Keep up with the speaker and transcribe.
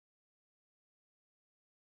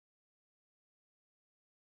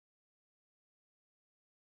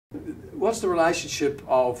What's the relationship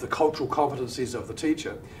of the cultural competencies of the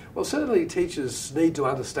teacher? Well, certainly teachers need to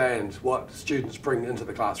understand what students bring into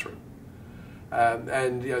the classroom.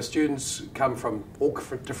 And students come from all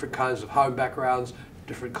different kinds of home backgrounds,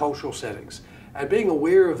 different cultural settings. And being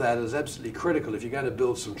aware of that is absolutely critical if you're going to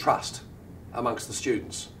build some trust amongst the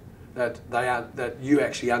students, that you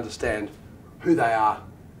actually understand who they are,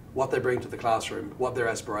 what they bring to the classroom, what their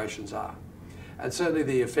aspirations are. And certainly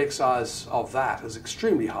the effect size of that is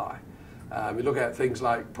extremely high. You look at things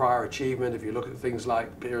like prior achievement, if you look at things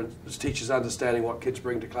like parents, teachers understanding what kids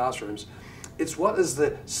bring to classrooms, it's what is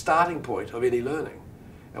the starting point of any learning.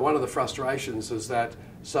 And one of the frustrations is that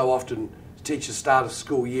so often teachers start a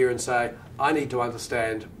school year and say, I need to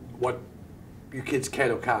understand what you kids can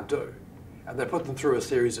or can't do. And they put them through a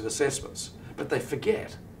series of assessments, but they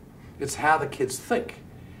forget it's how the kids think.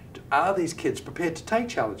 Are these kids prepared to take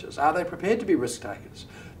challenges? Are they prepared to be risk takers?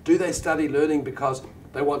 Do they study learning because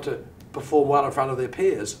they want to perform well in front of their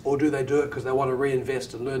peers, or do they do it because they want to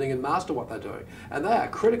reinvest in learning and master what they're doing? And they are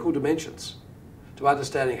critical dimensions to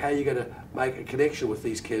understanding how you're going to make a connection with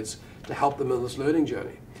these kids to help them in this learning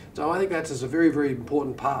journey. So I think that's a very, very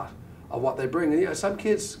important part of what they bring. And some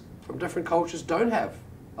kids from different cultures don't have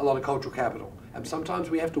a lot of cultural capital, and sometimes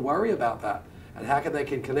we have to worry about that and how they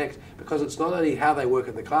can connect, because it's not only how they work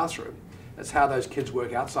in the classroom, it's how those kids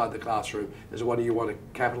work outside the classroom is what you want to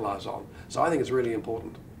capitalize on. So I think it's really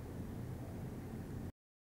important.